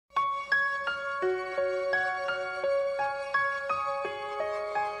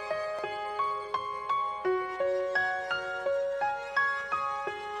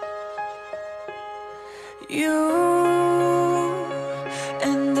You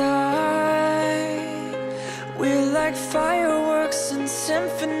and we're like fireworks and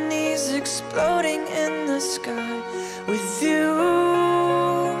symphonies exploding in the sky. With you,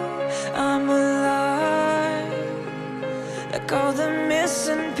 I'm alive. Like all the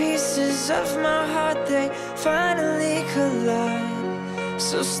missing pieces of my heart, they finally collide.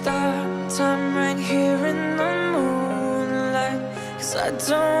 So stop time right here in the moonlight, 'cause I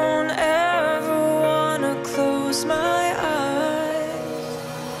don't ever wanna close my eyes.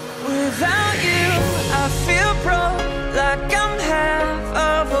 Without you, I feel broke, like I'm half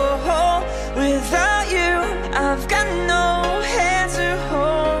of a whole. Without you, I've got no hand to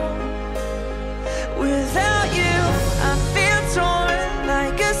hold. Without you, I feel torn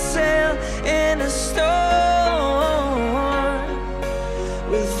like a sail in a storm.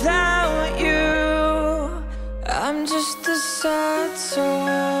 Without you, I'm just a sad song.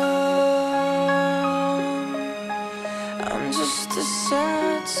 I'm just a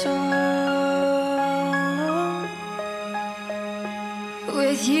sad song.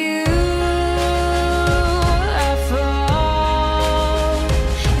 With you